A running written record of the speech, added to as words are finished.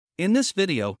In this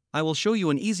video, I will show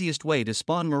you an easiest way to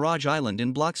spawn Mirage Island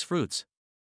in Blox fruits.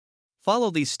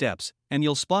 Follow these steps, and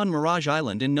you'll spawn Mirage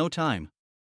Island in no time.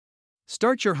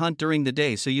 Start your hunt during the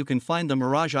day so you can find the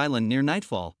Mirage Island near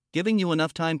nightfall, giving you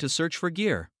enough time to search for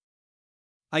gear.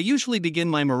 I usually begin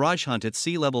my Mirage hunt at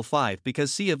sea level 5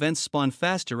 because sea events spawn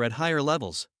faster at higher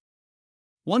levels.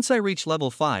 Once I reach level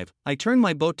 5, I turn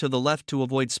my boat to the left to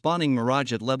avoid spawning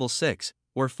Mirage at level 6,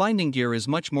 where finding gear is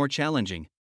much more challenging.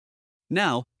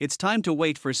 Now, it's time to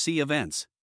wait for sea events.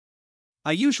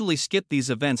 I usually skip these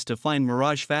events to find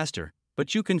Mirage faster,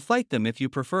 but you can fight them if you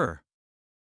prefer.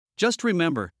 Just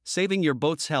remember, saving your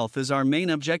boat's health is our main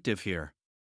objective here.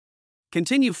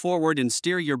 Continue forward and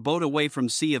steer your boat away from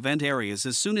sea event areas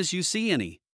as soon as you see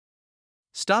any.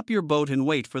 Stop your boat and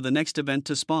wait for the next event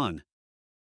to spawn.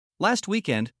 Last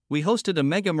weekend, we hosted a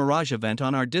mega Mirage event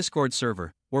on our Discord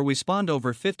server, where we spawned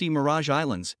over 50 Mirage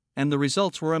Islands, and the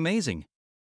results were amazing.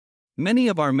 Many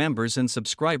of our members and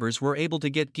subscribers were able to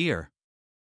get gear.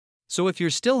 So if you're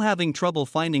still having trouble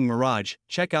finding Mirage,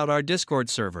 check out our Discord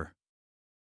server.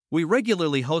 We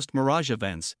regularly host Mirage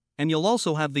events, and you'll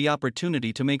also have the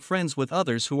opportunity to make friends with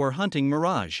others who are hunting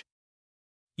Mirage.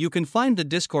 You can find the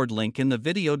Discord link in the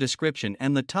video description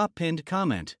and the top pinned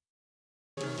comment.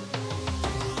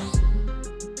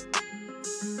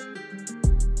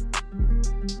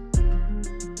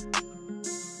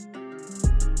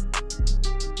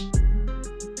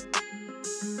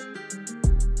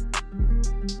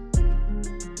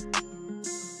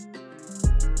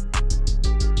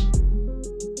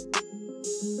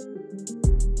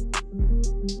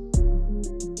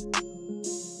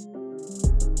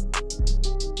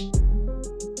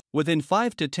 Within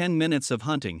 5 to 10 minutes of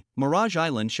hunting, Mirage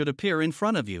Island should appear in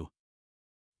front of you.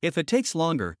 If it takes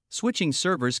longer, switching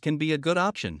servers can be a good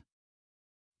option.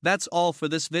 That's all for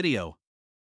this video.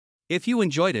 If you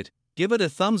enjoyed it, give it a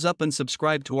thumbs up and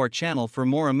subscribe to our channel for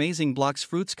more amazing Blox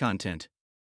Fruits content.